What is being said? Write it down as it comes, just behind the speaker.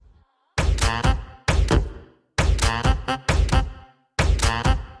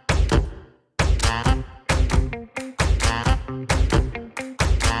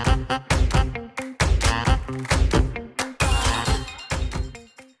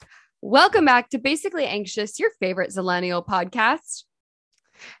Welcome back to Basically Anxious, your favorite Zillennial podcast.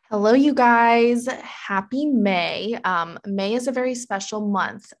 Hello, you guys. Happy May. May is a very special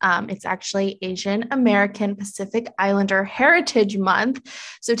month. It's actually Asian American Pacific Islander Heritage Month.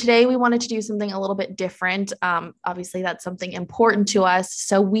 So today we wanted to do something a little bit different. Obviously, that's something important to us.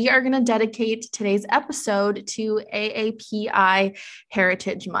 So we are going to dedicate today's episode to AAPI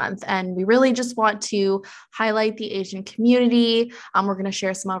Heritage Month. And we really just want to highlight the Asian community. We're going to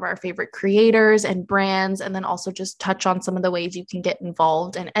share some of our favorite creators and brands, and then also just touch on some of the ways you can get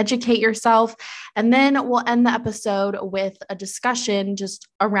involved and educate yourself. And then we'll end the episode with a discussion just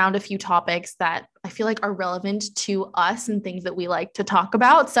around a few topics that I feel like are relevant to us and things that we like to talk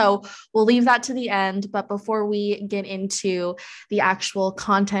about. So we'll leave that to the end. But before we get into the actual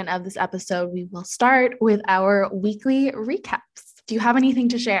content of this episode, we will start with our weekly recaps. Do you have anything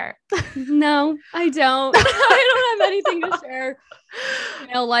to share? No, I don't. I don't have anything to share.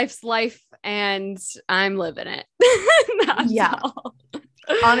 Life's life and I'm living it. Yeah. All.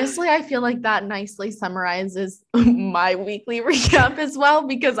 Honestly, I feel like that nicely summarizes my weekly recap as well,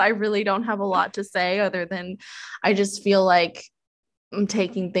 because I really don't have a lot to say other than I just feel like I'm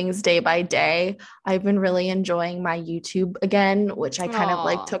taking things day by day. I've been really enjoying my YouTube again, which I kind of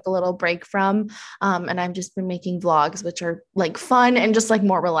like took a little break from. And I've just been making vlogs, which are like fun and just like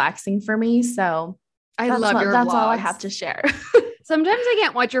more relaxing for me. So I love your that's vlogs. all I have to share. Sometimes I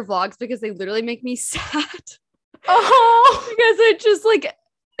can't watch your vlogs because they literally make me sad. Oh, because it just like,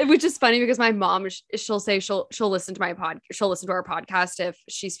 which is funny because my mom, she'll say she'll listen to she'll listen to our podcast if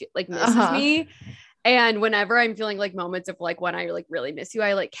she's like misses me. And whenever I'm feeling like moments of like when I like really miss you,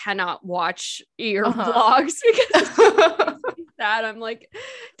 I like cannot watch your vlogs because it's sad. I'm like,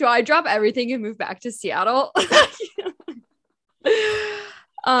 do I drop everything and move back to Seattle?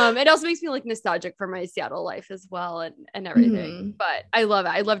 It also makes me like nostalgic for my Seattle life as well and everything. But I love it.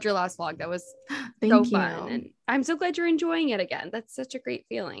 I loved your last vlog. That was so fun. And I'm so glad you're enjoying it again. That's such a great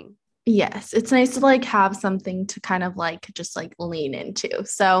feeling. Yes, it's nice to like have something to kind of like just like lean into.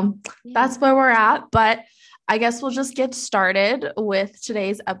 So that's where we're at. But I guess we'll just get started with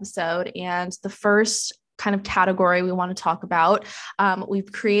today's episode. And the first kind of category we want to talk about,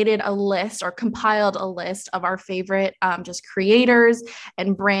 we've created a list or compiled a list of our favorite just creators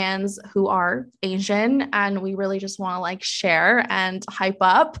and brands who are Asian, and we really just want to like share and hype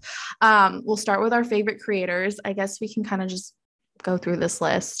up. We'll start with our favorite creators. I guess we can kind of just go through this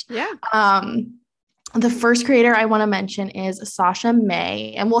list. Yeah. The first creator I want to mention is Sasha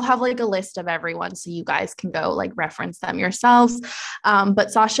May, and we'll have like a list of everyone so you guys can go like reference them yourselves.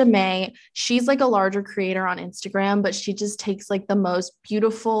 But Sasha May, she's like a larger creator on Instagram, but she just takes like the most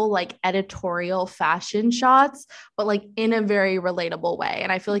beautiful, like editorial fashion shots, but like in a very relatable way.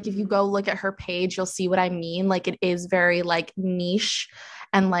 And I feel like if you go look at her page, you'll see what I mean. Like it is very like niche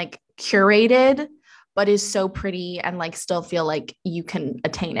and like curated, but is so pretty and like still feel like you can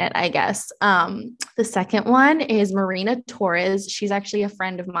attain it, I guess. The second one is Marina Torres. She's actually a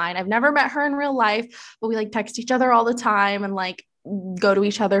friend of mine. I've never met her in real life, but we like text each other all the time and like go to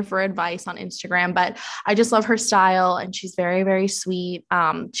each other for advice on Instagram. But I just love her style and she's very, very sweet.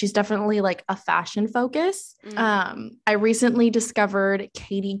 She's definitely like a fashion focus. I recently discovered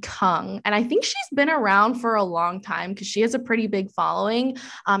Katie Kung, and I think she's been around for a long time because she has a pretty big following.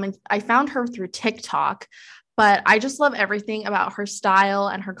 And I found her through TikTok. But I just love everything about her style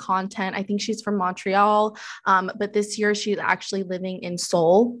and her content. I think she's from Montreal, but this year she's actually living in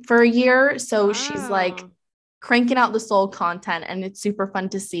Seoul for a year. So she's like cranking out the Seoul content, and it's super fun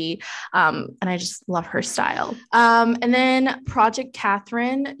to see. And I just love her style. And then Project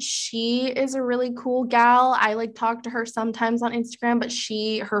Catherine, she is a really cool gal. I like talk to her sometimes on Instagram, but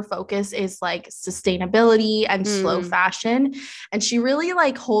her focus is like sustainability and slow fashion. And she really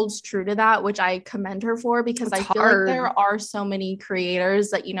like holds true to that, which I commend her for, because I feel like there are so many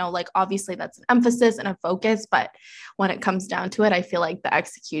creators that, like obviously that's an emphasis and a focus, but when it comes down to it, I feel like the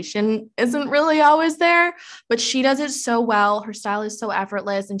execution isn't really always there. But she does it so well. Her style is so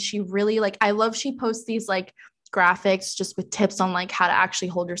effortless. And she really I love she posts these like graphics just with tips on like how to actually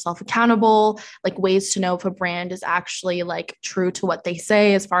hold yourself accountable, like ways to know if a brand is actually like true to what they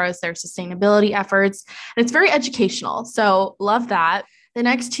say as far as their sustainability efforts. And it's very educational. So love that. The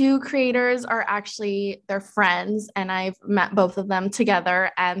next two creators are actually their friends, and I've met both of them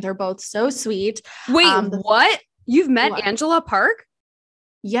together, and they're both so sweet. Wait, what? You've met Angela Park?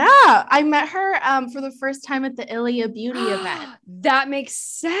 Yeah, I met her for the first time at the Ilia Beauty event. That makes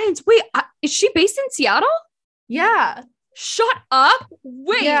sense. Wait, is she based in Seattle? Yeah. Shut up.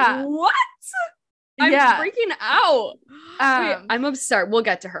 Wait, what? I'm freaking out. Wait, I'm obsessed. We'll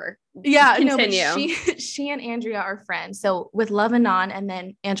get to her. Yeah, continue. no, but she and Andrea are friends. So with Love Anon and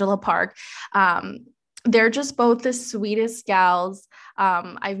then Angela Park, they're just both the sweetest gals.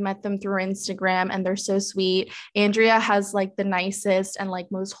 I've met them through Instagram and they're so sweet. Andrea has like the nicest and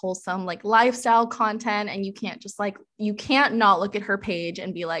like most wholesome like lifestyle content. And you can't not look at her page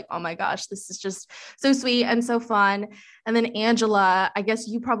and be like, oh my gosh, this is just so sweet and so fun. And then Angela, I guess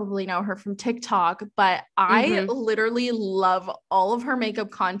you probably know her from TikTok, but I literally love all of her makeup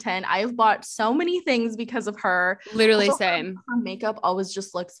content. I've bought so many things because of her. Literally Also, same. her makeup always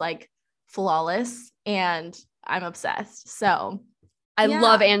just looks like flawless and I'm obsessed. So I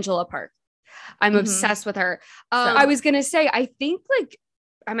love Angela Park. I'm obsessed with her. I was going to say, I think like,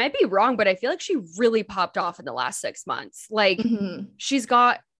 I might be wrong, but I feel like she really popped off in the last 6 months. Like it's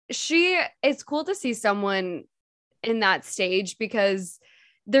cool to see someone in that stage because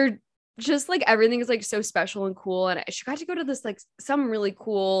they're just like, everything is like so special and cool. And she got to go to this, like some really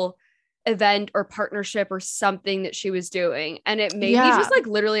cool event or partnership or something that she was doing. And it made me just like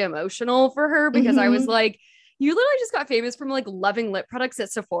literally emotional for her because I was like, you literally just got famous from like loving lip products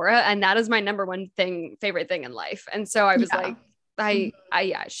at Sephora. And that is my number one favorite thing in life. And so I was like,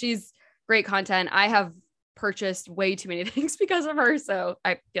 yeah, she's great content. I have purchased way too many things because of her. So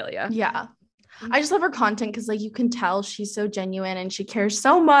I feel you. Yeah. I just love her content because like you can tell she's so genuine and she cares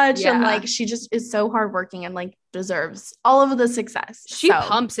so much and like she just is so hardworking and like deserves all of the success. She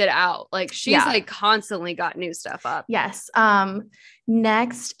pumps it out. Like she's like constantly got new stuff up. Yes.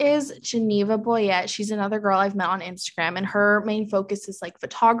 Next is Geneva Boyette. She's another girl I've met on Instagram and her main focus is like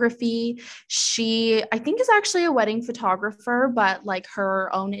photography. She, I think is actually a wedding photographer, but like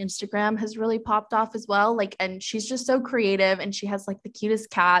her own Instagram has really popped off as well. Like, and she's just so creative and she has like the cutest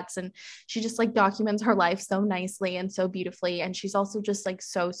cats and she just like documents her life so nicely and so beautifully. And she's also just like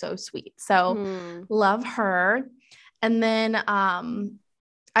so sweet. So love her. And then,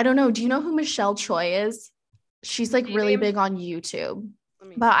 I don't know. Do you know who Michelle Choi is? She's like really big on YouTube,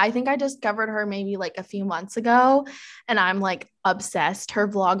 but I think I discovered her maybe like a few months ago and I'm like obsessed. Her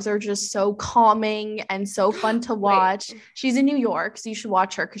vlogs are just so calming and so fun to watch. She's in New York, so you should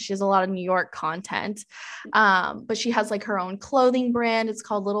watch her because she has a lot of New York content. But she has like her own clothing brand. It's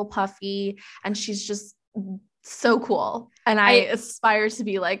called Little Puffy and she's just so cool. And I aspire to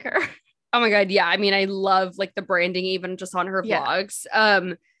be like her. Oh my God. Yeah. I mean, I love like the branding, even just on her vlogs.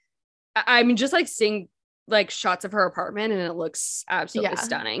 I mean, just like seeing like shots of her apartment and it looks absolutely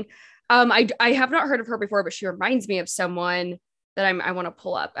stunning. I have not heard of her before, but she reminds me of someone that I want to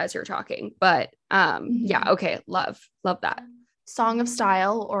pull up as you're talking, but yeah. Okay. Love that. Song of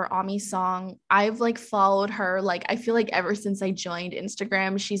Style or Ami Song. I've like followed her. Like, I feel like ever since I joined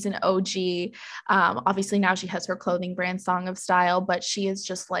Instagram, she's an OG. Obviously now she has her clothing brand Song of Style, but she is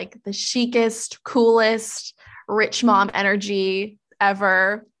just like the chicest, coolest, rich mom energy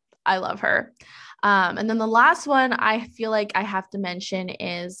ever. I love her. And then the last one I feel like I have to mention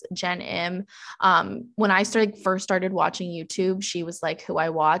is Jen Im. When I first started watching YouTube, she was like who I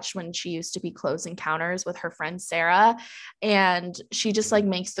watched when she used to be Close Encounters with her friend Sarah. And she just like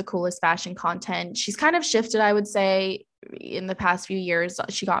makes the coolest fashion content. She's kind of shifted, I would say, in the past few years.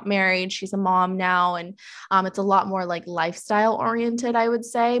 She got married. She's a mom now. And it's a lot more like lifestyle oriented, I would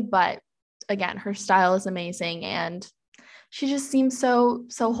say. But again, her style is amazing. And she just seems so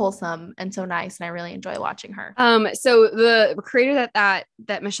wholesome and so nice, and I really enjoy watching her. So the creator that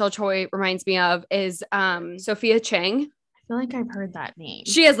Michelle Choi reminds me of is Sophia Chang. I feel like I've heard that name.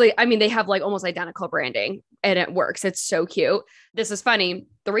 She has like, I mean, they have like almost identical branding, and it works. It's so cute. This is funny.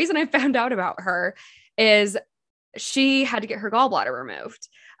 The reason I found out about her is she had to get her gallbladder removed,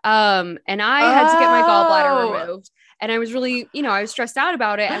 and I had to get my gallbladder removed. And I was really, I was stressed out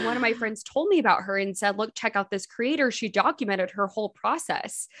about it. And one of my friends told me about her and said, look, check out this creator. She documented her whole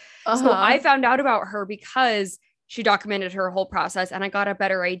process. So I found out about her because she documented her whole process and I got a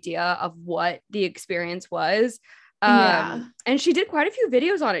better idea of what the experience was. And she did quite a few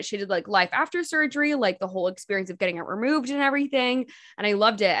videos on it. She did like life after surgery, like the whole experience of getting it removed and everything. And I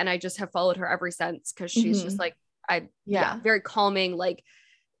loved it. And I just have followed her ever since because she's just like, very calming, like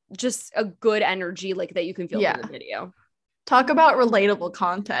just a good energy like that you can feel in the video. Talk about relatable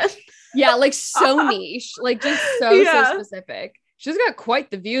content. Yeah, like so niche, like just so specific. She's got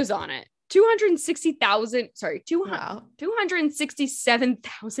quite the views on it.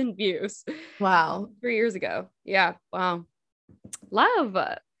 267,000 views. Wow. 3 years ago. Yeah. Wow. Love.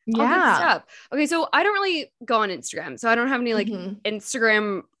 All good stuff. Okay, so I don't really go on Instagram, so I don't have any like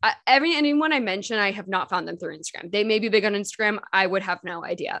Instagram. Anyone I mention, I have not found them through Instagram. They may be big on Instagram. I would have no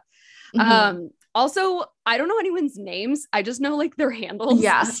idea. Also, I don't know anyone's names. I just know like their handles.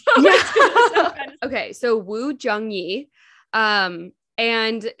 Yeah. Okay, so Woo Jung Yi.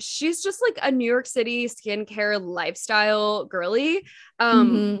 And she's just like a New York City skincare lifestyle girly.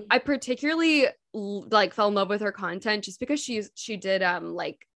 I particularly like fell in love with her content just because she did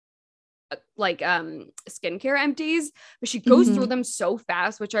skincare empties, but she goes through them so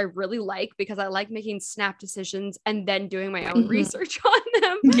fast, which I really like because I like making snap decisions and then doing my own research on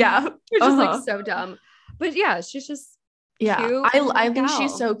them. Yeah. Which is like so dumb. But yeah, she's just cute. I think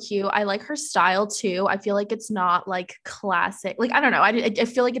she's so cute. I like her style too. I feel like it's not like classic. Like, I don't know. I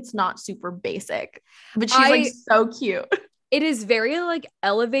feel like it's not super basic, but she's like so cute. It is very like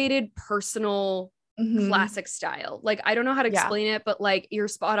elevated, personal, classic style. Like, I don't know how to explain it, but like you're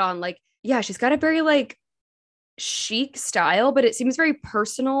spot on. Like, yeah, she's got a very like chic style, but it seems very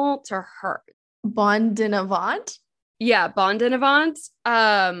personal to her. Bon Dinavant? Yeah, Bon Dinavant.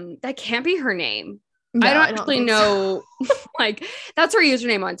 That can't be her name. No, I don't actually know. Like, that's her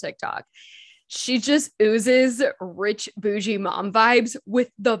username on TikTok. She just oozes rich, bougie mom vibes with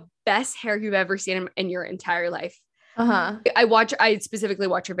the best hair you've ever seen in your entire life. I specifically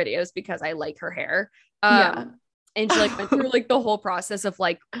watch her videos because I like her hair. And she like went through like the whole process of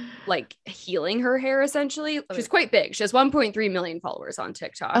like healing her hair essentially. She's quite big. She has 1.3 million followers on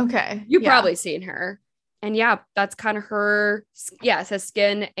TikTok. Okay. You've probably seen her. And yeah, that's kind of her. Yeah, it says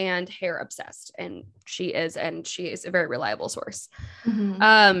skin and hair obsessed. And she is a very reliable source.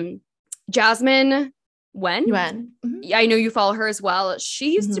 Jasmine Wen. Yeah, I know you follow her as well.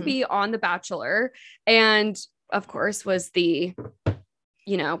 She used to be on The Bachelor and of course was the,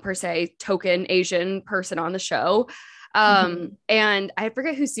 per se token Asian person on the show. And I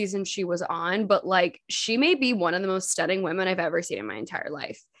forget whose season she was on, but like she may be one of the most stunning women I've ever seen in my entire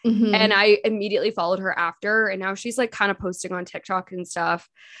life. And I immediately followed her after, and now she's like kind of posting on TikTok and stuff.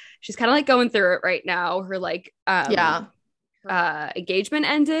 She's kind of like going through it right now. Her like engagement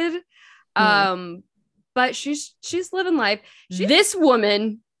ended. But she's living life. This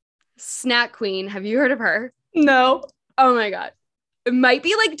woman, Snack Queen, have you heard of her? No. Oh my God. It might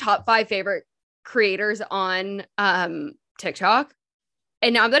be like top 5 favorite creators on TikTok.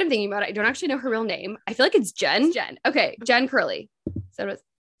 And now that I'm thinking about it, I don't actually know her real name. I feel like it's Jen. Okay, Jen Curley. So it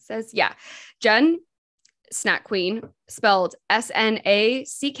says, yeah. Jen Snack Queen, spelled SnackQween.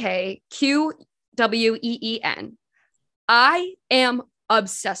 I am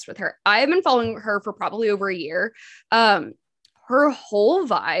obsessed with her. I have been following her for probably over a year. Her whole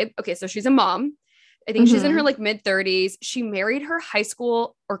vibe. Okay, so she's a mom. I think she's in her like mid 30s. She married her high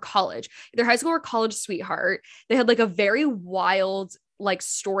school or college, either high school or college sweetheart. They had like a very wild like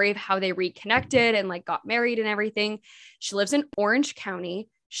story of how they reconnected and like got married and everything. She lives in Orange County.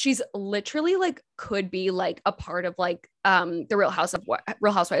 She's literally like could be like a part of like the Real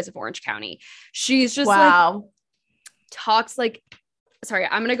Housewives of Orange County. She's just like talks like, sorry,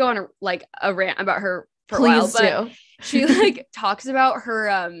 I'm gonna go on a rant about her for a while, but she like talks about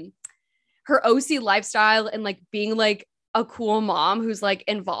her OC lifestyle and like being like a cool mom who's like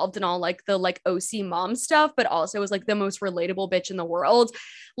involved in all like the like OC mom stuff, but also is like the most relatable bitch in the world.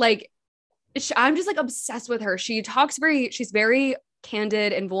 Like I'm just like obsessed with her. She's very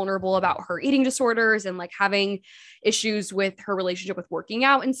candid and vulnerable about her eating disorders and like having issues with her relationship with working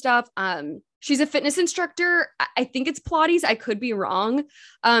out and stuff. She's a fitness instructor. I think it's Pilates. I could be wrong.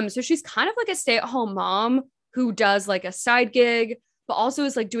 So she's kind of like a stay-at-home mom who does like a side gig, but also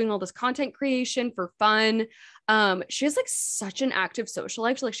is like doing all this content creation for fun. She has like such an active social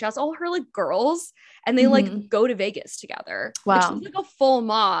life. She has all her like girls and they like go to Vegas together. Wow. Like, she's like a full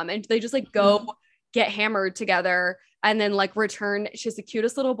mom and they just like go get hammered together and then like return. She has the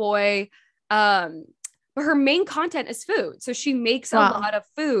cutest little boy. But her main content is food. So she makes a lot of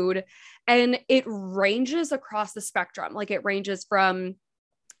food and it ranges across the spectrum. Like it ranges from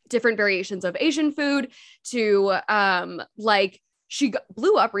different variations of Asian food to like she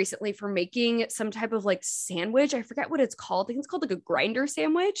blew up recently for making some type of like sandwich. I forget what it's called. I think it's called like a grinder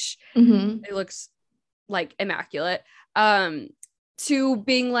sandwich. It looks like immaculate. To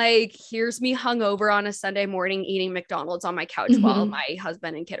being like, here's me hungover on a Sunday morning eating McDonald's on my couch while my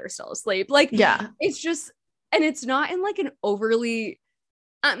husband and kid are still asleep. Like, it's just, and it's not in like an overly,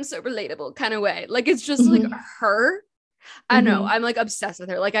 I'm so relatable kind of way. Like, it's just like her. I know. I'm like obsessed with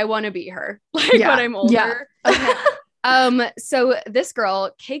her. Like, I want to be her. Like when I'm older. Okay. So this girl,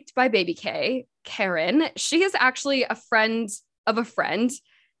 Caked by Baby K, Karen, she is actually a friend of a friend.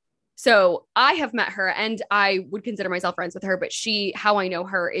 So I have met her and I would consider myself friends with her, but how I know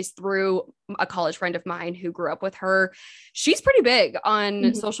her is through a college friend of mine who grew up with her. She's pretty big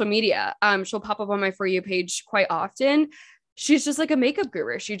on social media. She'll pop up on my For You page quite often. She's just like a makeup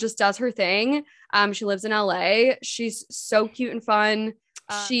guru. She just does her thing. She lives in LA. She's so cute and fun.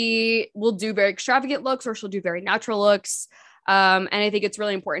 She will do very extravagant looks or she'll do very natural looks. And I think it's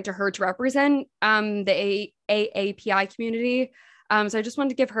really important to her to represent the AAPI community. So I just wanted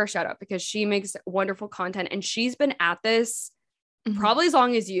to give her a shout out because she makes wonderful content and she's been at this probably as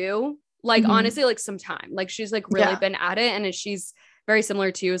long as you, like, honestly, like some time, like she's like really been at it. And she's very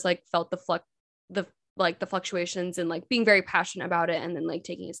similar to you, is like felt the fluctuations and like being very passionate about it and then like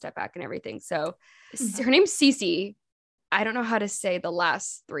taking a step back and everything. So her name's Cece. I don't know how to say the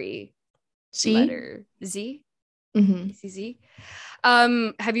last three letter Z. CZ.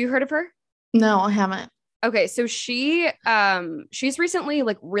 Have you heard of her? No, I haven't. Okay, so she's recently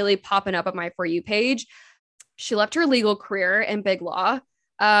like really popping up on my For You page. She left her legal career in big law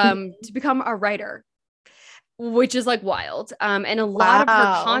to become a writer, which is like wild. And a lot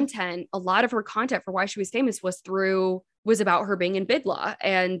of her content for why she was famous was about her being in bid law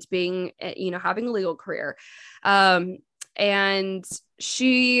and being, having a legal career. And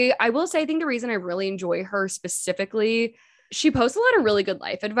I will say, I think the reason I really enjoy her specifically, she posts a lot of really good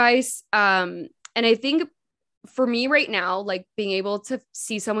life advice. And I think for me right now, like being able to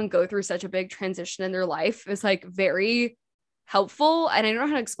see someone go through such a big transition in their life is like very helpful. And I don't know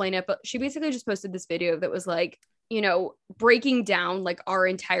how to explain it, but she basically just posted this video that was like, breaking down like our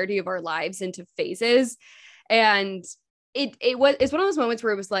entirety of our lives into phases. And it's one of those moments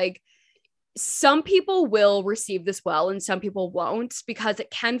where it was like, some people will receive this well and some people won't, because it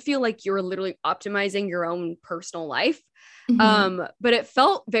can feel like you're literally optimizing your own personal life. But it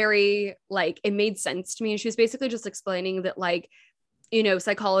felt very like it made sense to me. And she was basically just explaining that, like,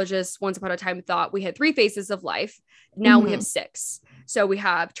 psychologists once upon a time thought we had 3 phases of life. Now we have 6. So we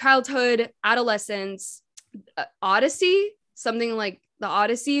have childhood, adolescence, Odyssey, something like the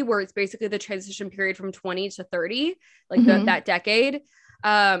Odyssey, where it's basically the transition period from 20 to 30, like that decade.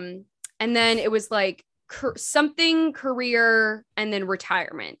 And then it was like something career and then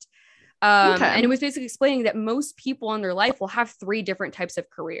retirement. And it was basically explaining that most people in their life will have 3 different types of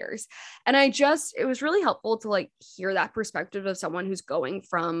careers. And it was really helpful to like hear that perspective of someone who's going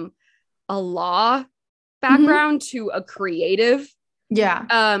from a law background to a creative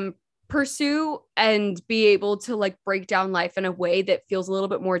pursuit, and be able to like break down life in a way that feels a little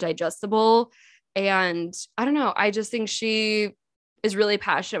bit more digestible. And I don't know, I just think she is really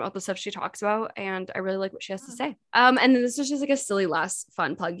passionate about the stuff she talks about, and I really like what she has to say. And then this is just like a silly last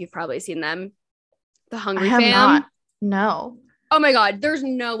fun plug. You've probably seen them, the Hungry Fam. Not. No. Oh my God, there's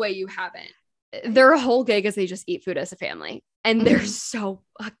no way you haven't. Their whole gig is they just eat food as a family, and they're so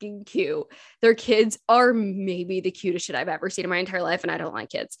fucking cute. Their kids are maybe the cutest shit I've ever seen in my entire life, and I don't like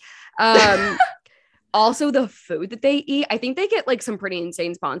kids. Also, the food that they eat, I think they get like some pretty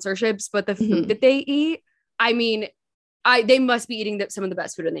insane sponsorships, but the food that they eat, I mean, they must be eating some of the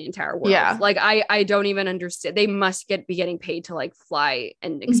best food in the entire world. Yeah. Like I don't even understand. They must be getting paid to like fly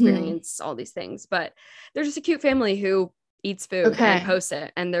and experience all these things, but they're just a cute family who eats food and posts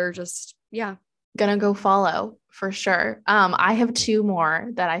it. And they're just, gonna go follow for sure. I have 2 more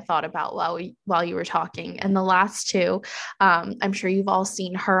that I thought about while you were talking, and the last 2, I'm sure you've all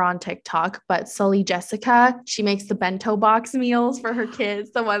seen her on TikTok, but Sully Jessica, she makes the bento box meals for her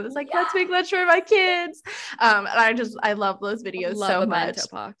kids, the one that's like, let's make lunch for my kids. And I love those videos so much. Bento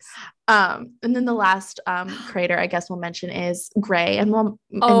box. And then the last creator I guess we'll mention is Gray and Gray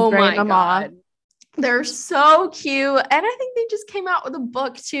Mama. God. They're so cute. And I think they just came out with a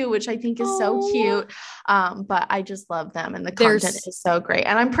book too, which I think is so cute. But I just love them, and the content is so great.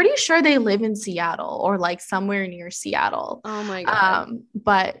 And I'm pretty sure they live in Seattle or like somewhere near Seattle. Oh my God.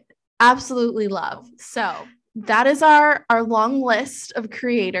 But absolutely love. So that is our long list of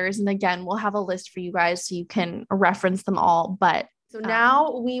creators. And again, we'll have a list for you guys so you can reference them all. But so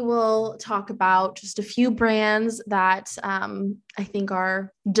now we will talk about just a few brands that I think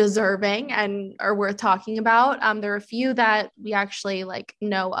are deserving and are worth talking about. There are a few that we actually like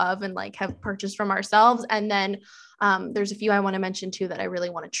know of and like have purchased from ourselves. And then there's a few I want to mention too that I really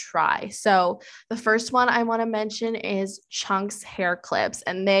want to try. So the first one I want to mention is Chunks hair clips,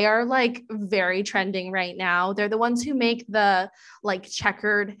 and they are like very trending right now. They're the ones who make the like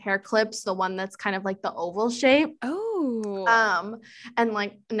checkered hair clips, the one that's kind of like the oval shape. And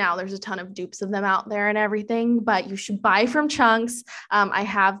like now there's a ton of dupes of them out there and everything, but you should buy from Chunks. I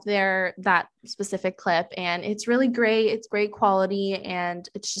have that specific clip, and it's really great. It's great quality, and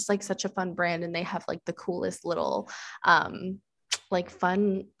it's just like such a fun brand, and they have like the coolest little like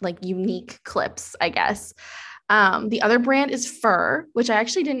fun, like unique clips, I guess. The other brand is Fur, which I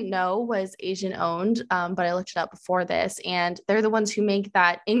actually didn't know was Asian owned, but I looked it up before this, and they're the ones who make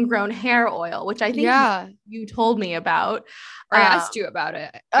that ingrown hair oil, which I think you told me about. Or I asked you about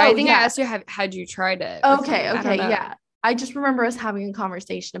it. I think I asked you, had you tried it? Okay. Yeah. I just remember us having a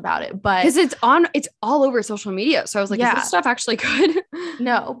conversation about it, but because it's all over social media. So I was like, is this stuff actually good?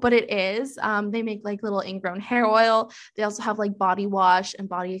 No, but it is. They make like little ingrown hair oil. They also have like body wash and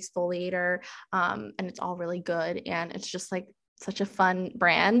body exfoliator. And it's all really good. And it's just like such a fun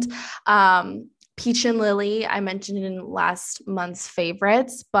brand. Peach and Lily, I mentioned in last month's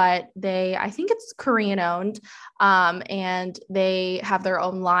favorites, but I think it's Korean owned. And they have their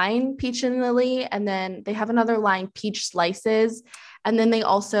own line, Peach and Lily, and then they have another line, Peach Slices. And then they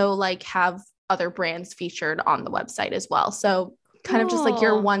also like have other brands featured on the website as well. So kind of just like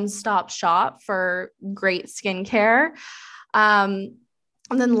your one-stop shop for great skincare.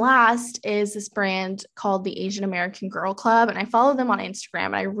 And then last is this brand called the Asian American Girl Club. And I follow them on Instagram.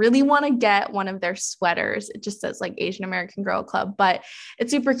 And I really want to get one of their sweaters. It just says like Asian American Girl Club, but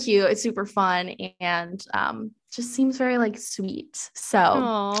it's super cute. It's super fun. And just seems very like sweet. So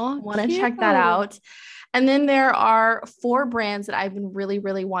I want to check that out. And then there are 4 brands that I've been really,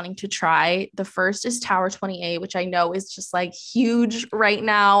 really wanting to try. The first is Tower 28, which I know is just like huge right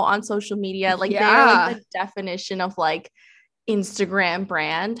now on social media. Like they're like the definition of like Instagram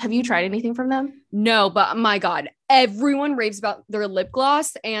brand. Have you tried anything from them? No, but my God, everyone raves about their lip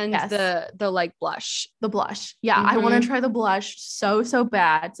gloss and the like blush. The blush. Yeah. I want to try the blush so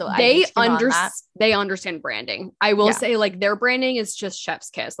bad. So they understand branding. I will say like their branding is just chef's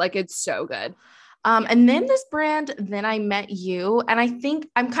kiss. Like it's so good. And then this brand, Then I Met You. And I think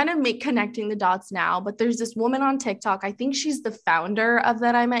I'm kind of connecting the dots now, but there's this woman on TikTok. I think she's the founder of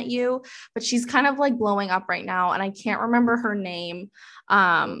Then I Met You, but she's kind of like blowing up right now. And I can't remember her name.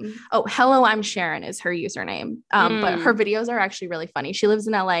 Hello, I'm Sharon is her username. But her videos are actually really funny. She lives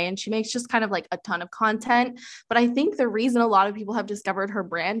in LA and she makes just kind of like a ton of content. But I think the reason a lot of people have discovered her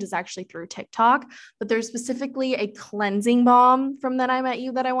brand is actually through TikTok. But there's specifically a cleansing balm from Then I Met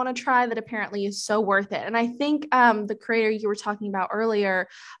You that I want to try that apparently is so worth it. And I think the creator you were talking about earlier,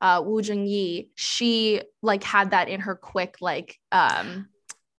 Woo Jung Yi, she like had that in her quick like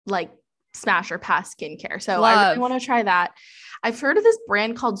smash or pass skincare. So I really want to try that. I've heard of this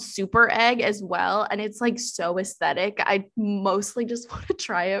brand called Super Egg as well. And it's like so aesthetic. I mostly just want to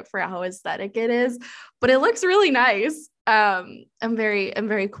try it for how aesthetic it is, but it looks really nice. I'm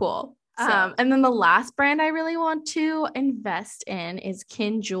very cool. And then the last brand I really want to invest in is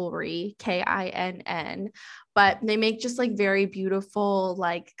Kin Jewelry, Kinn, but they make just like very beautiful,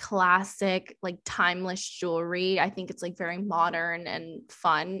 like classic, like timeless jewelry. I think it's like very modern and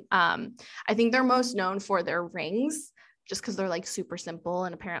fun. I think they're most known for their rings just because they're like super simple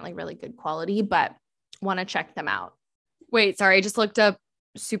and apparently really good quality, but want to check them out. Wait, sorry. I just looked up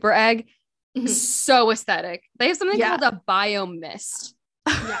Super Egg. So aesthetic. They have something called a bio mist.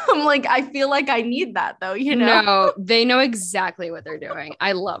 I'm like, I feel like I need that though, you know? No, they know exactly what they're doing.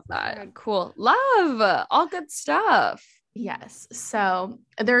 I love that. Cool. Love. All good stuff. Yes. So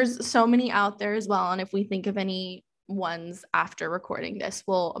there's so many out there as well. And if we think of any ones after recording this,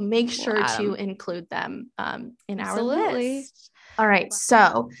 we'll make sure to include them in our list. All right.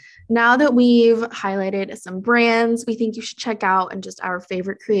 So now that we've highlighted some brands we think you should check out and just our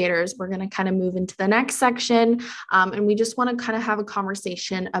favorite creators, we're going to kind of move into the next section. And we just want to kind of have a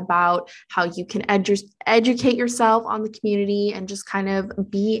conversation about how you can educate yourself on the community and just kind of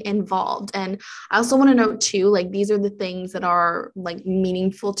be involved. And I also want to note too, like these are the things that are like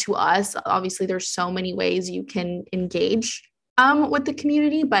meaningful to us. Obviously, there's so many ways you can engage with the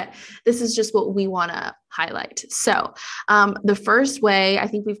community, but this is just what we want to highlight. So the first way, I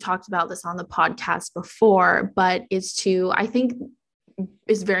think we've talked about this on the podcast before, but I think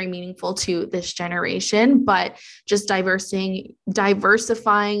is very meaningful to this generation, but just diversifying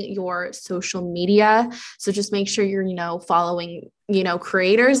your social media. So just make sure you're, following,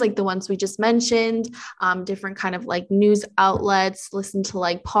 creators like the ones we just mentioned, different kind of like news outlets, listen to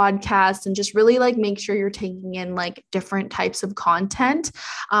like podcasts, and just really like make sure you're taking in like different types of content.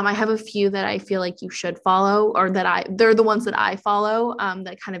 I have a few that I feel like you should follow, or they're the ones that I follow,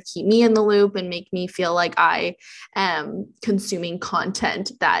 that kind of keep me in the loop and make me feel like I am consuming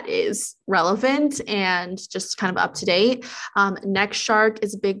content that is relevant and just kind of up to date. Next Shark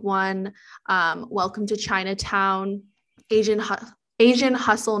is a big one. Welcome to Chinatown, Asian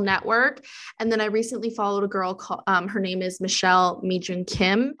Hustle Network. And then I recently followed a girl called, her name is Michelle Mijun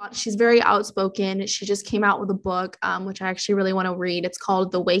Kim. She's very outspoken. She just came out with a book, which I actually really want to read. It's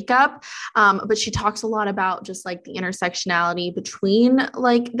called The Wake Up. But she talks a lot about just like the intersectionality between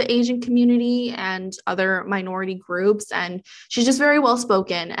like the Asian community and other minority groups. And she's just very well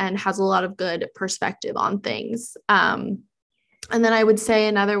spoken and has a lot of good perspective on things. And then I would say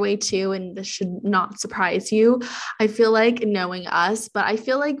another way too, and this should not surprise you, I feel like knowing us, but I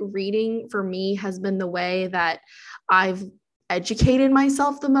feel like reading for me has been the way that I've educated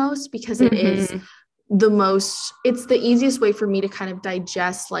myself the most, because it is it's the easiest way for me to kind of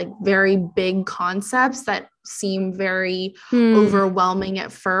digest like very big concepts that seem very overwhelming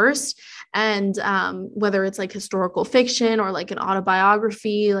at first. And whether it's like historical fiction or like an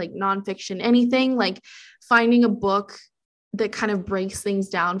autobiography, like nonfiction, anything, like finding a book that kind of breaks things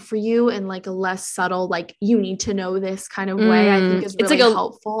down for you in like a less subtle, like you need to know this kind of way, I think is really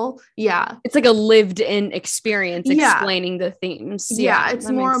helpful. Yeah. It's like a lived in experience explaining the themes. Yeah.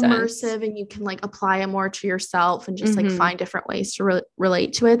 It's more immersive and you can like apply it more to yourself and just like find different ways to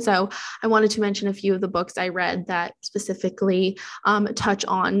relate to it. So I wanted to mention a few of the books I read that specifically touch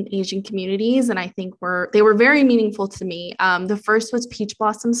on Asian communities. And I think they were very meaningful to me. The first was Peach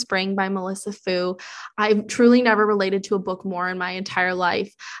Blossom Spring by Melissa Fu. I've truly never related to a book more in my entire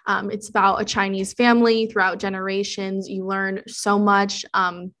life. It's about a Chinese family throughout generations. You learn so much,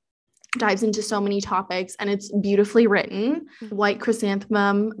 dives into so many topics, and it's beautifully written. White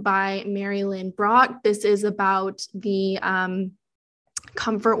Chrysanthemum by Mary Lynn Brock. This is about the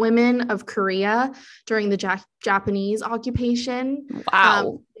comfort women of Korea during the Japanese occupation.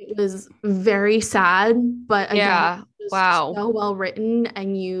 Wow. It was very sad, but again, wow, so well written,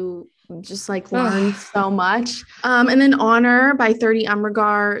 and you just like learn so much. And then Honor by 30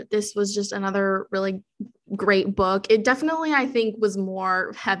 Umrigar. This was just another really great book. It definitely, I think, was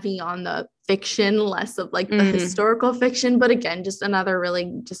more heavy on the fiction, less of like the historical fiction, but again, just another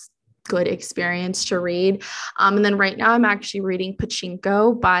really just good experience to read. And then right now I'm actually reading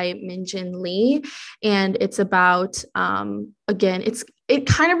Pachinko by Minjin Lee, and it's about again, it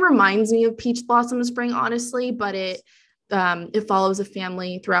kind of reminds me of Peach Blossom Spring, honestly, but it follows a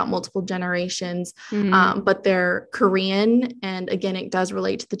family throughout multiple generations, but they're Korean. And again, it does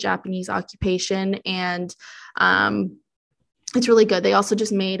relate to the Japanese occupation, and it's really good. They also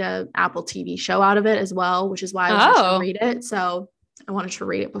just made an Apple TV show out of it as well, which is why I wanted to read it. So I wanted to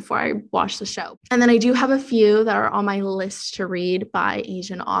read it before I watched the show. And then I do have a few that are on my list to read by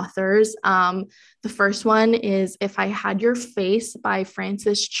Asian authors. The first one is If I Had Your Face by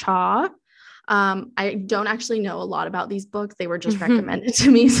Frances Cha. I don't actually know a lot about these books. They were just recommended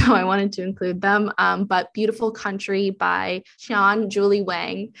to me, so I wanted to include them. But Beautiful Country by Hyun Julie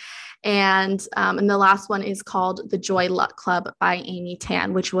Wang. And the last one is called The Joy Luck Club by Amy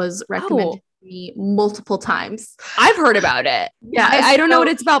Tan, which was recommended to me multiple times. I've heard about it. Yeah. I don't know what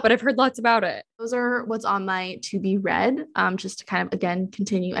it's about, but I've heard lots about it. Those are what's on my to be read, just to kind of, again,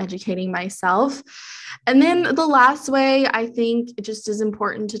 continue educating myself. And then the last way I think it just is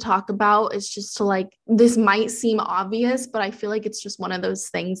important to talk about is just to like, this might seem obvious, but I feel like it's just one of those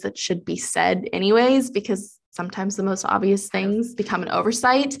things that should be said anyways, because sometimes the most obvious things become an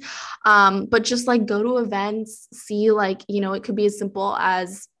oversight. But just like go to events, see like, it could be as simple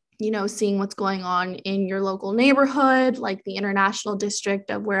as seeing what's going on in your local neighborhood, like the international district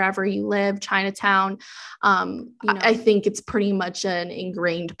of wherever you live, Chinatown. I think it's pretty much an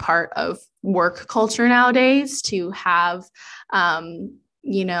ingrained part of work culture nowadays to have,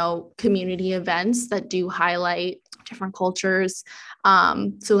 community events that do highlight different cultures.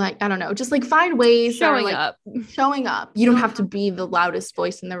 So like, I don't know, just like find ways showing up. You don't have to be the loudest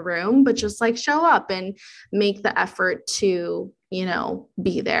voice in the room, but just like show up and make the effort to,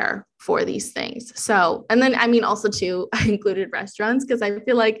 be there for these things. So, and then, I mean, also too, I included restaurants because I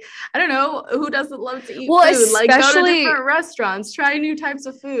feel like, I don't know, who doesn't love to eat food? Like go to different restaurants, try new types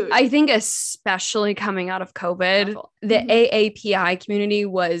of food. I think especially coming out of COVID, the AAPI community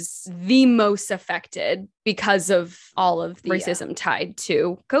was the most affected because of all of the racism tied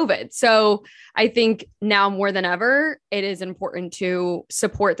to COVID. So I think now more than ever, it is important to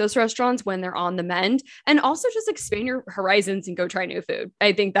support those restaurants when they're on the mend, and also just expand your horizons and go try new food.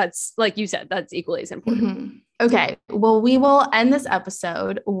 I think that's, like you said, that's equally as important. Okay. Well, we will end this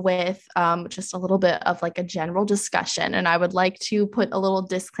episode with just a little bit of like a general discussion. And I would like to put a little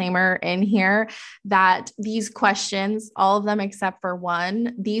disclaimer in here that these questions, all of them except for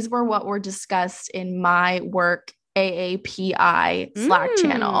one, these were what were discussed in my work AAPI Slack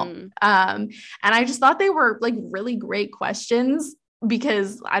channel. And I just thought they were like really great questions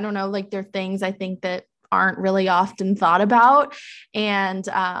because I don't know, like they're things I think that aren't really often thought about. And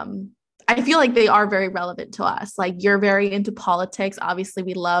I feel like they are very relevant to us. Like you're very into politics. Obviously,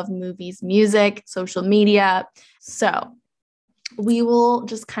 we love movies, music, social media. So we will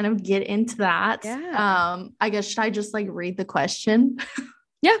just kind of get into that. Yeah. I guess, should I just like read the question?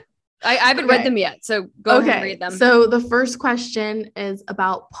 Yeah. I haven't read them yet, so go ahead and read them. So the first question is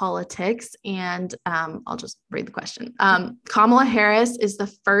about politics, and I'll just read the question. Kamala Harris is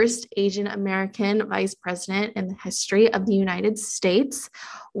the first Asian American vice president in the history of the United States.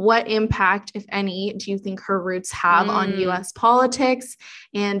 What impact, if any, do you think her roots have on U.S. politics?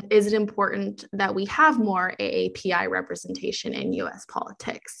 And is it important that we have more AAPI representation in U.S.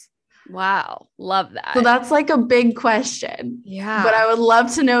 politics? Wow. Love that. So that's like a big question. Yeah. But I would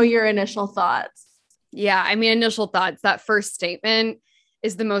love to know your initial thoughts. Yeah. I mean, initial thoughts, that first statement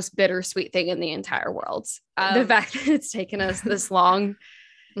is the most bittersweet thing in the entire world. The fact that it's taken us this long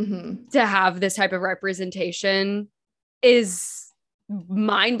to have this type of representation is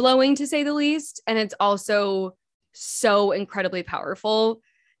mind-blowing, to say the least. And it's also so incredibly powerful.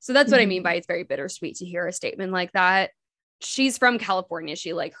 So that's what I mean by it's very bittersweet to hear a statement like that. She's from California. She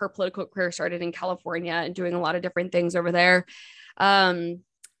her political career started in California and doing a lot of different things over there.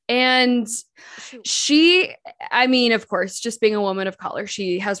 And she, I mean, of course, just being a woman of color,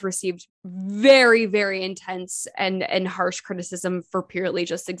 she has received very, very intense and harsh criticism for purely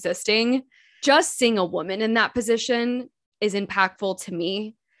just existing. Just seeing a woman in that position is impactful to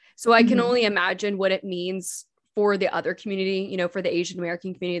me. So I can only imagine what it means for the other community, for the Asian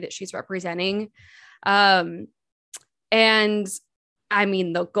American community that she's representing. And I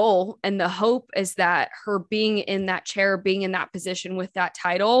mean, the goal and the hope is that her being in that chair, being in that position with that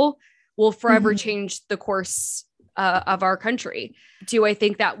title will forever change the course of our country. Do I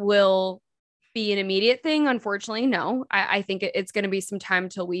think that will be an immediate thing? Unfortunately, no. I think it's going to be some time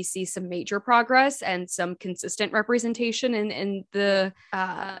till we see some major progress and some consistent representation in the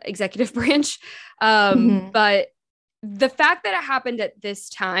executive branch. But the fact that it happened at this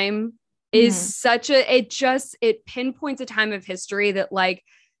time is it pinpoints a time of history that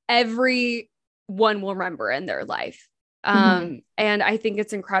everyone will remember in their life. And I think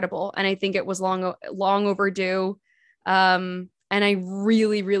it's incredible. And I think it was long overdue. And I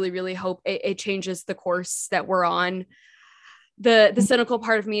really, really, really hope it changes the course that we're on. The cynical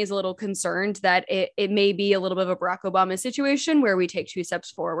part of me is a little concerned that it may be a little bit of a Barack Obama situation where we take 2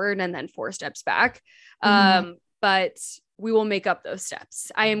 steps forward and then 4 steps back. But we will make up those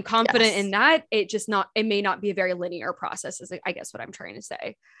steps. I am confident in that. It may not be a very linear process, is I guess what I'm trying to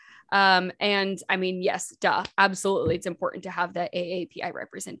say. And I mean, yes, absolutely. It's important to have the AAPI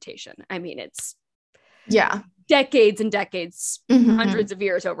representation. I mean, it's decades and decades, hundreds of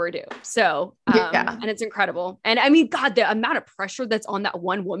years overdue. So, and it's incredible. And I mean, God, the amount of pressure that's on that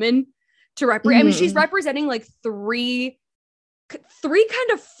one woman to represent, I mean, she's representing kind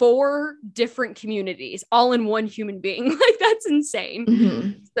of 4 different communities all in one human being. That's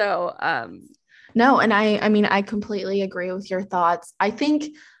insane. So, no. And I mean, I completely agree with your thoughts. I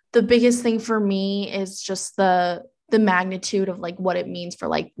think the biggest thing for me is just the magnitude of what it means for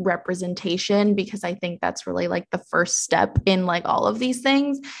representation, because I think that's really the first step in all of these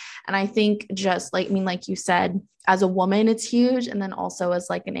things. And I think just like you said, as a woman, it's huge. And then also as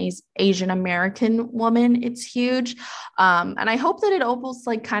an Asian American woman, it's huge. And I hope that it almost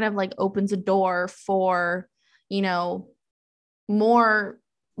opens a door for, more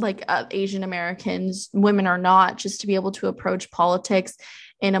Asian Americans, women or not, just to be able to approach politics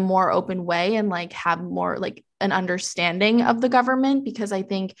in a more open way and have more an understanding of the government. Because I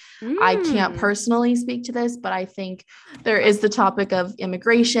think I can't personally speak to this, but I think there is the topic of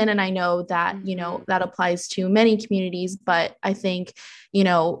immigration. And I know that, that applies to many communities, but I think,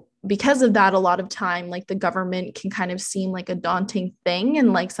 because of that, a lot of time, the government can kind of seem like a daunting thing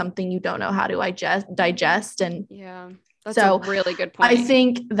and something you don't know how to digest. And that's a really good point. I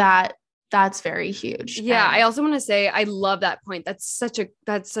think that's very huge. Yeah. I also want to say, I love that point. That's such a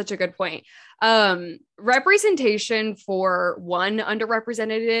good point. Representation for one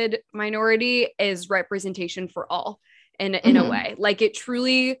underrepresented minority is representation for all in a way. It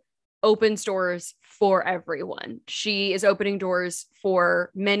truly opens doors for everyone. She is opening doors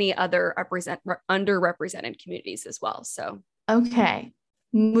for many other underrepresented communities as well. So, okay.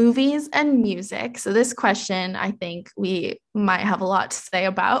 Movies and music. So this question, I think we might have a lot to say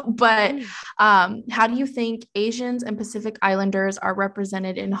about, but how do you think Asians and Pacific Islanders are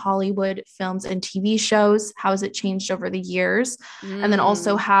represented in Hollywood films and TV shows? How has it changed over the years? And then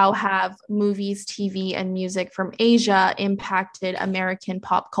also, how have movies, TV, and music from Asia impacted American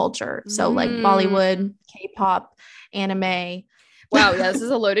pop culture? So Bollywood, K-pop, anime. Wow. Yeah, this is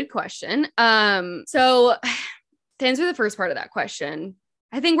a loaded question. So to answer the first part of that question,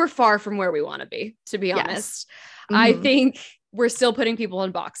 I think we're far from where we want to be honest. I think we're still putting people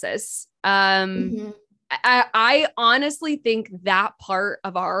in boxes. I honestly think that part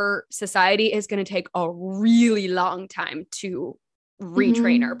of our society is going to take a really long time to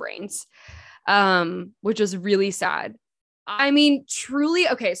retrain our brains, which is really sad. I mean, truly.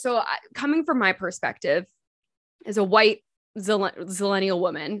 Okay. So coming from my perspective as a white zillennial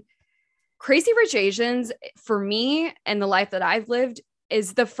woman, Crazy Rich Asians, for me and the life that I've lived,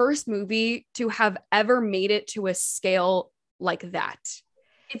 is the first movie to have ever made it to a scale like that.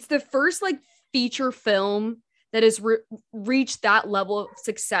 It's the first like feature film that has reached that level of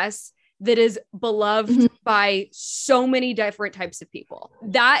success that is beloved by so many different types of people.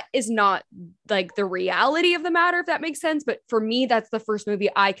 That is not like the reality of the matter, if that makes sense. But for me, that's the first movie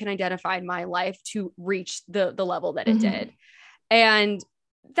I can identify in my life to reach the level that it did. And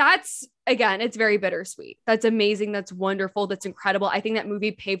that's, again, it's very bittersweet. That's amazing. That's wonderful. That's incredible. I think that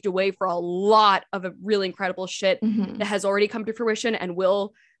movie paved a way for a lot of really incredible shit that has already come to fruition and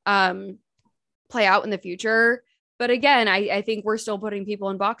will play out in the future. But again, I think we're still putting people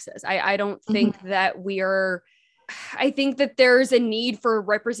in boxes. I don't think that I think that there's a need for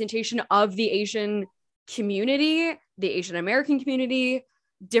representation of the Asian community, the Asian American community,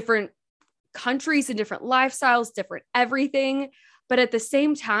 different countries and different lifestyles, different everything. But at the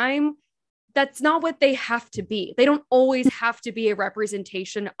same time, that's not what they have to be. They don't always have to be a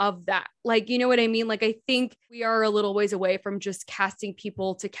representation of that. Like, you know what I mean? Like, I think we are a little ways away from just casting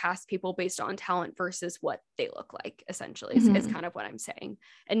people to cast people based on talent versus what they look like, essentially, is kind of what I'm saying,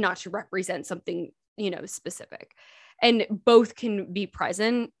 and not to represent something, specific. And both can be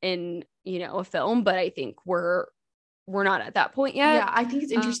present in, a film, but I think we're not at that point yet. Yeah, I think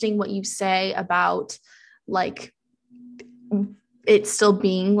it's interesting what you say about like it's still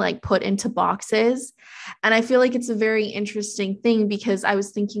being like put into boxes. And I feel like it's a very interesting thing, because I was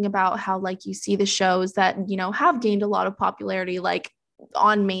thinking about how like you see the shows that, have gained a lot of popularity, like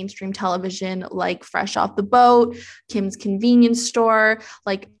on mainstream television, like Fresh Off the Boat, Kim's Convenience Store,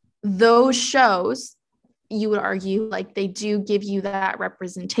 like those shows, you would argue like they do give you that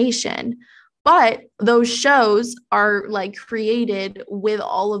representation. But those shows are like created with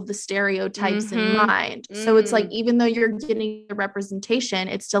all of the stereotypes in mind. So it's like, even though you're getting the representation,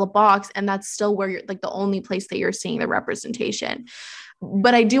 it's still a box, and that's still where you're like the only place that you're seeing the representation.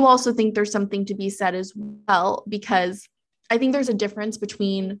 But I do also think there's something to be said as well, because I think there's a difference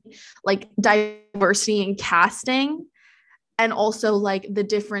between like diversity in casting and also like the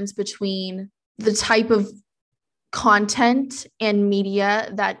difference between the type of content and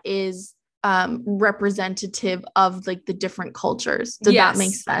media that is representative of like the different cultures. Did that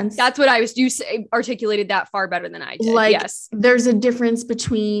make sense? That's what you articulated that far better than I did. Like, yes, there's a difference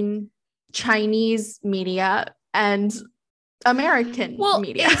between Chinese media and American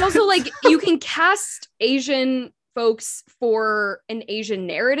media. It's also like you can cast Asian folks for an Asian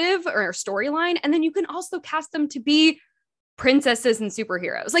narrative or storyline, and then you can also cast them to be princesses and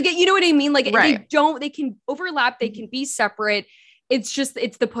superheroes. Like, you know what I mean? Like, they can overlap, they can be separate. It's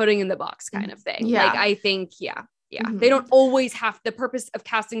the putting in the box kind of thing. Yeah. Like, I think, they don't always have the purpose of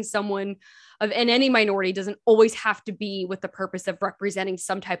casting someone in any minority doesn't always have to be with the purpose of representing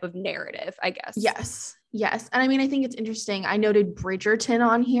some type of narrative, I guess. Yes. And I mean, I think it's interesting. I noted Bridgerton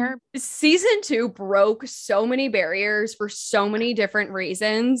on here. Season 2 broke so many barriers for so many different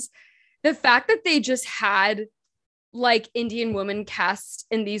reasons. The fact that they just had like Indian women cast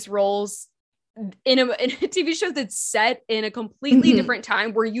in these roles in a TV show that's set in a completely different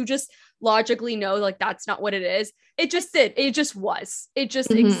time, where you just logically know like that's not what it is. It just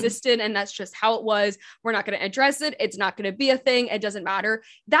existed, and that's just how it was. We're not going to address it. It's not going to be a thing. It doesn't matter.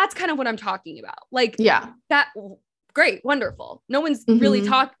 That's kind of what I'm talking about. Like, that great, wonderful. No one's really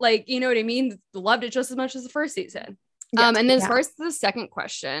talked, like, you know what I mean? Loved it just as much as the first season. And then as far as the second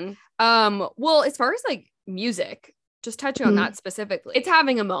question, well, as far as like music, just touching on that specifically, it's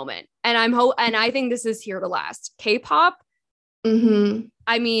having a moment, and I think this is here to last. K-pop.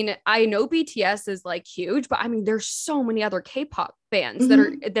 I mean, I know BTS is like huge, but I mean, there's so many other K-pop bands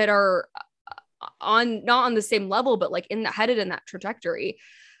that are not on the same level, but like headed in that trajectory.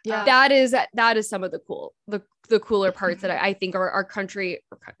 Yeah, that is some of the cooler parts that I think our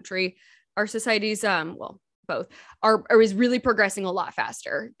societies, both is really progressing a lot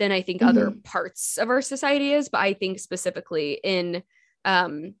faster than I think other parts of our society is. But I think specifically in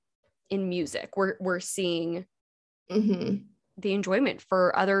music, we're seeing the enjoyment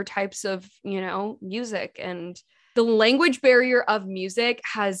for other types of, music, and the language barrier of music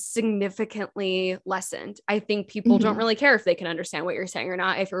has significantly lessened. I think people don't really care if they can understand what you're saying or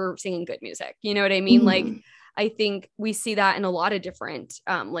not, if you're singing good music. You know what I mean? Like, I think we see that in a lot of different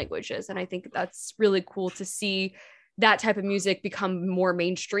languages. And I think that's really cool to see that type of music become more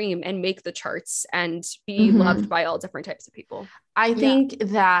mainstream and make the charts and be loved by all different types of people. I think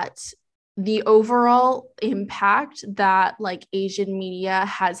that the overall impact that like Asian media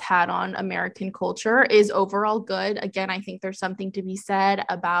has had on American culture is overall good. Again, I think there's something to be said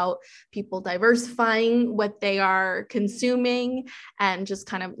about people diversifying what they are consuming and just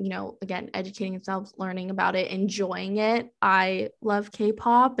kind of, again, educating themselves, learning about it, enjoying it. I love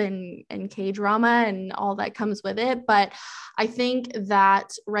K-pop and K-drama and all that comes with it. But I think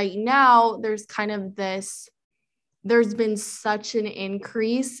that right now there's kind of there's been such an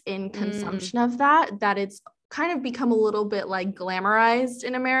increase in consumption of that it's kind of become a little bit like glamorized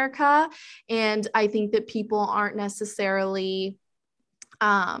in America. And I think that people aren't necessarily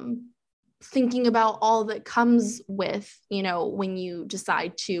thinking about all that comes with, when you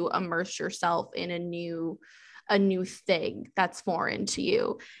decide to immerse yourself in a new thing that's foreign to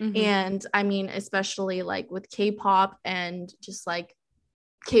you. And I mean, especially like with K-pop and just like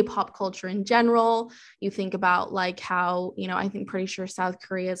K-pop culture in general, you think about like how, I think pretty sure South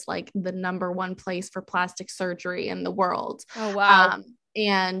Korea is like the number one place for plastic surgery in the world. Oh, wow.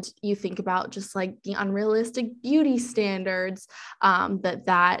 And you think about just like the unrealistic beauty standards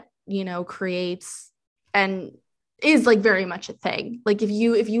that creates and is like very much a thing. Like if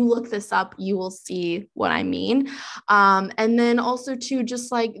you look this up, you will see what I mean. And then also too,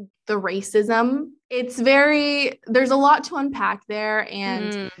 just like the racism, there's a lot to unpack there.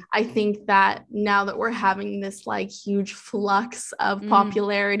 And I think that now that we're having this like huge flux of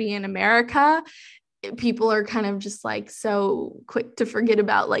popularity in America, people are kind of just like so quick to forget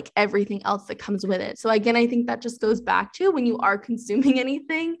about like everything else that comes with it. So again, I think that just goes back to when you are consuming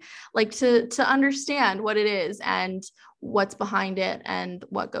anything, like to understand what it is and what's behind it and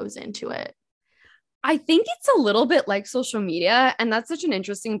what goes into it. I think it's a little bit like social media. And that's such an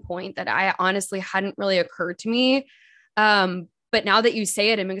interesting point that I honestly hadn't really occurred to me. But now that you say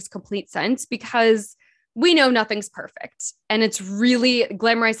it, it makes complete sense because we know nothing's perfect. And it's really,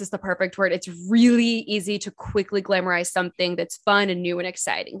 glamorize is the perfect word. It's really easy to quickly glamorize something that's fun and new and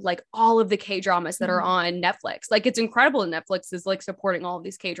exciting. Like all of the K-dramas that are on Netflix. Like it's incredible. And Netflix is like supporting all of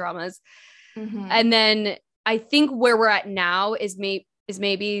these K-dramas. And then I think where we're at now is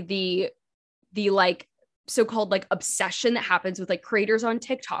maybe the like so-called like obsession that happens with like creators on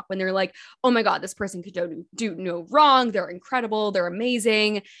TikTok when they're like, oh my God, this person could do no wrong. They're incredible. They're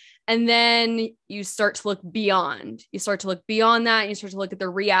amazing. And then you start to look beyond. You start to look beyond that and you start to look at the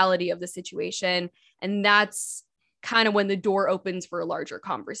reality of the situation. And that's kind of when the door opens for a larger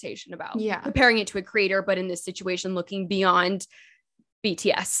conversation about comparing it to a creator, but in this situation, looking beyond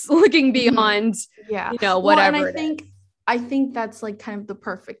BTS, looking beyond, whatever. Well, and I think that's like kind of the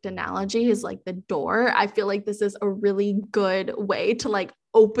perfect analogy is like the door. I feel like this is a really good way to like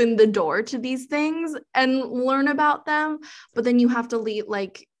open the door to these things and learn about them. But then you have to leave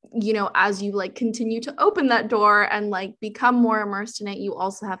like, as you like continue to open that door and like become more immersed in it, you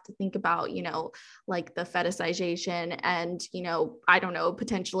also have to think about, like the fetishization and, I don't know,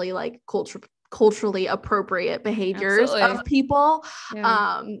 potentially like culturally appropriate behaviors of people.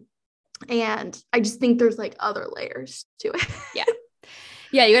 And I just think there's like other layers to it.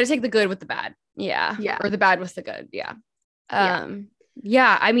 Yeah. You got to take the good with the bad. Yeah. Or the bad with the good. Yeah.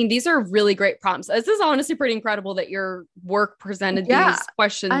 I mean, these are really great prompts. This is honestly pretty incredible that your work presented these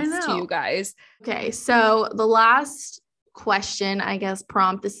questions to you guys. Okay. So the last question, I guess,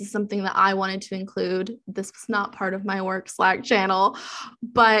 prompt, this is something that I wanted to include. This was not part of my work Slack channel,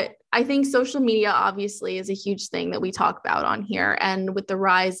 but I think social media obviously is a huge thing that we talk about on here. And with the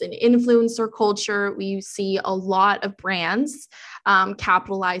rise in influencer culture, we see a lot of brands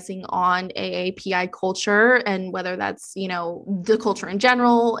capitalizing on AAPI culture, and whether that's, the culture in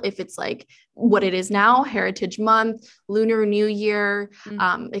general, if it's like what it is now, Heritage Month, Lunar New Year,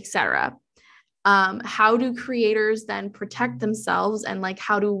 etc. How do creators then protect themselves, and like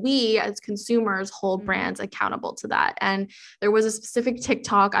how do we as consumers hold brands accountable to that? And there was a specific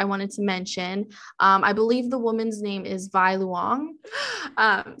TikTok I wanted to mention. I believe the woman's name is Vi Luong.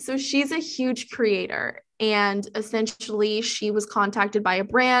 So she's a huge creator, and essentially she was contacted by a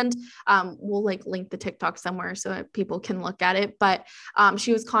brand. We'll like link the TikTok somewhere so that people can look at it. But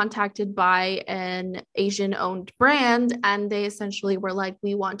she was contacted by an Asian owned brand, and they essentially were like,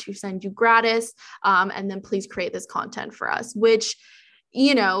 we want to send you gratis. And then please create this content for us, which,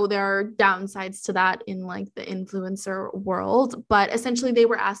 there are downsides to that in like the influencer world, but essentially they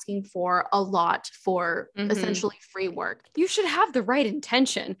were asking for a lot for essentially free work. You should have the right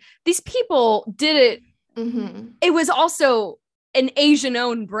intention. These people did it. It was also an Asian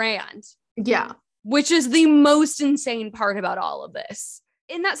owned brand. Yeah. Which is the most insane part about all of this.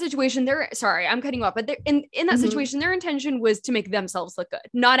 In that situation, sorry, I'm cutting you off, but in that situation, their intention was to make themselves look good,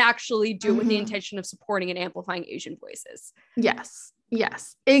 not actually do it with the intention of supporting and amplifying Asian voices. Yes.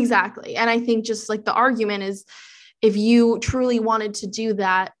 Yes, exactly. And I think just like the argument is, if you truly wanted to do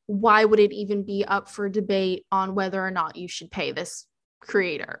that, why would it even be up for debate on whether or not you should pay this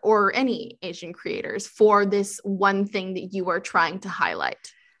creator or any Asian creators for this one thing that you are trying to highlight?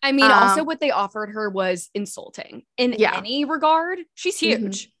 I mean, also what they offered her was insulting in any regard. She's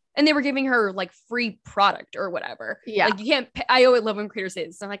huge. Mm-hmm. And they were giving her like free product or whatever. Yeah. Like you can't pay, I always love when creators say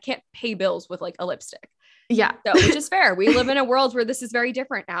this. I can't pay bills with like a lipstick. Yeah. So, which is fair. We live in a world where this is very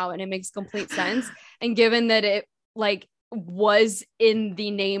different now and it makes complete sense. And given that it like was in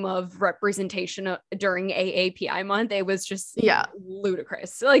the name of representation during AAPI month, it was just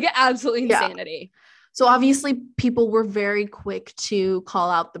ludicrous, like absolutely insanity. So obviously people were very quick to call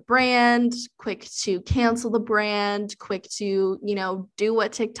out the brand, quick to cancel the brand, quick to, you know, do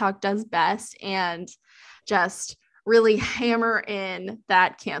what TikTok does best and just really hammer in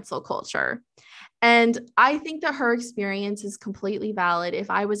that cancel culture. And I think that her experience is completely valid. If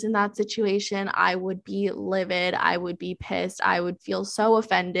I was in that situation, I would be livid. I would be pissed. I would feel so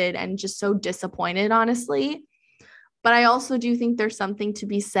offended and just so disappointed, honestly. But I also do think there's something to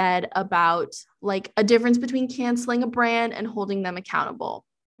be said about like a difference between canceling a brand and holding them accountable.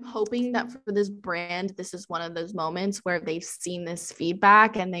 I'm hoping that for this brand, this is one of those moments where they've seen this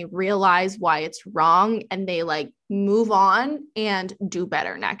feedback and they realize why it's wrong and they like move on and do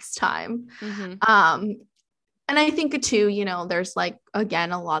better next time. Mm-hmm. And I think too, you know, there's like,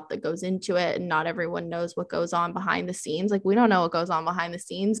 again, a lot that goes into it and not everyone knows what goes on behind the scenes. Like we don't know what goes on behind the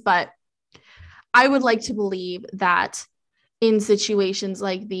scenes, but I would like to believe that in situations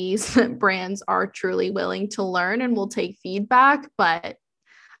like these, brands are truly willing to learn and will take feedback, but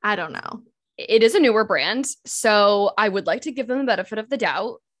I don't know. It is a newer brand, so I would like to give them the benefit of the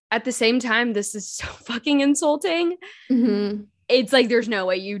doubt. At the same time, this is so fucking insulting. Mm-hmm. It's like there's no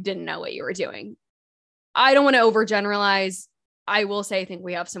way you didn't know what you were doing. I don't want to overgeneralize. I will say I think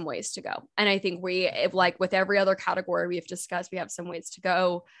we have some ways to go. And I think like with every other category we've discussed, we have some ways to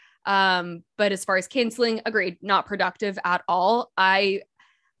go. But as far as canceling, agreed, not productive at all. I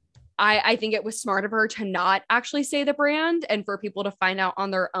think it was smart of her to not actually say the brand and for people to find out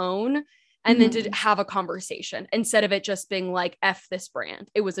on their own and then to have a conversation instead of it just being like, F this brand.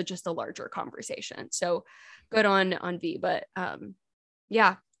 It was just a larger conversation. So good on V, but,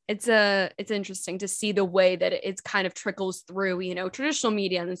 yeah, it's interesting to see the way that it's kind of trickles through, you know, traditional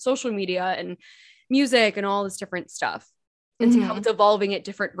media and then social media and music and all this different stuff and see how it's evolving at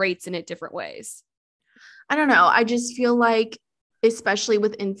different rates and at different ways. I don't know. I just feel like, especially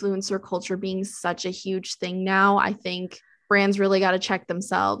with influencer culture being such a huge thing now, I think brands really got to check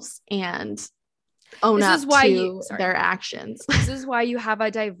themselves and own up to their actions. This is why you have a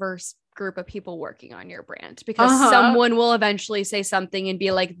diverse group of people working on your brand, because someone will eventually say something and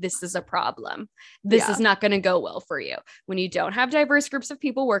be like, this is a problem. This is not going to go well for you. When you don't have diverse groups of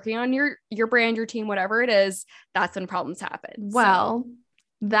people working on your brand, your team, whatever it is, that's when problems happen. Well,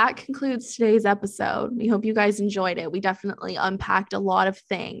 that concludes today's episode. We hope you guys enjoyed it. We definitely unpacked a lot of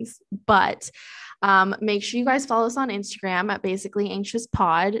things, but make sure you guys follow us on Instagram at Basically Anxious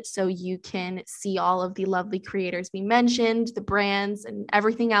Pod so you can see all of the lovely creators we mentioned, the brands and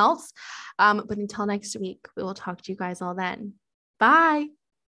everything else. But until next week, we will talk to you guys all then. Bye.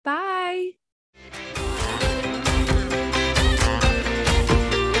 Bye.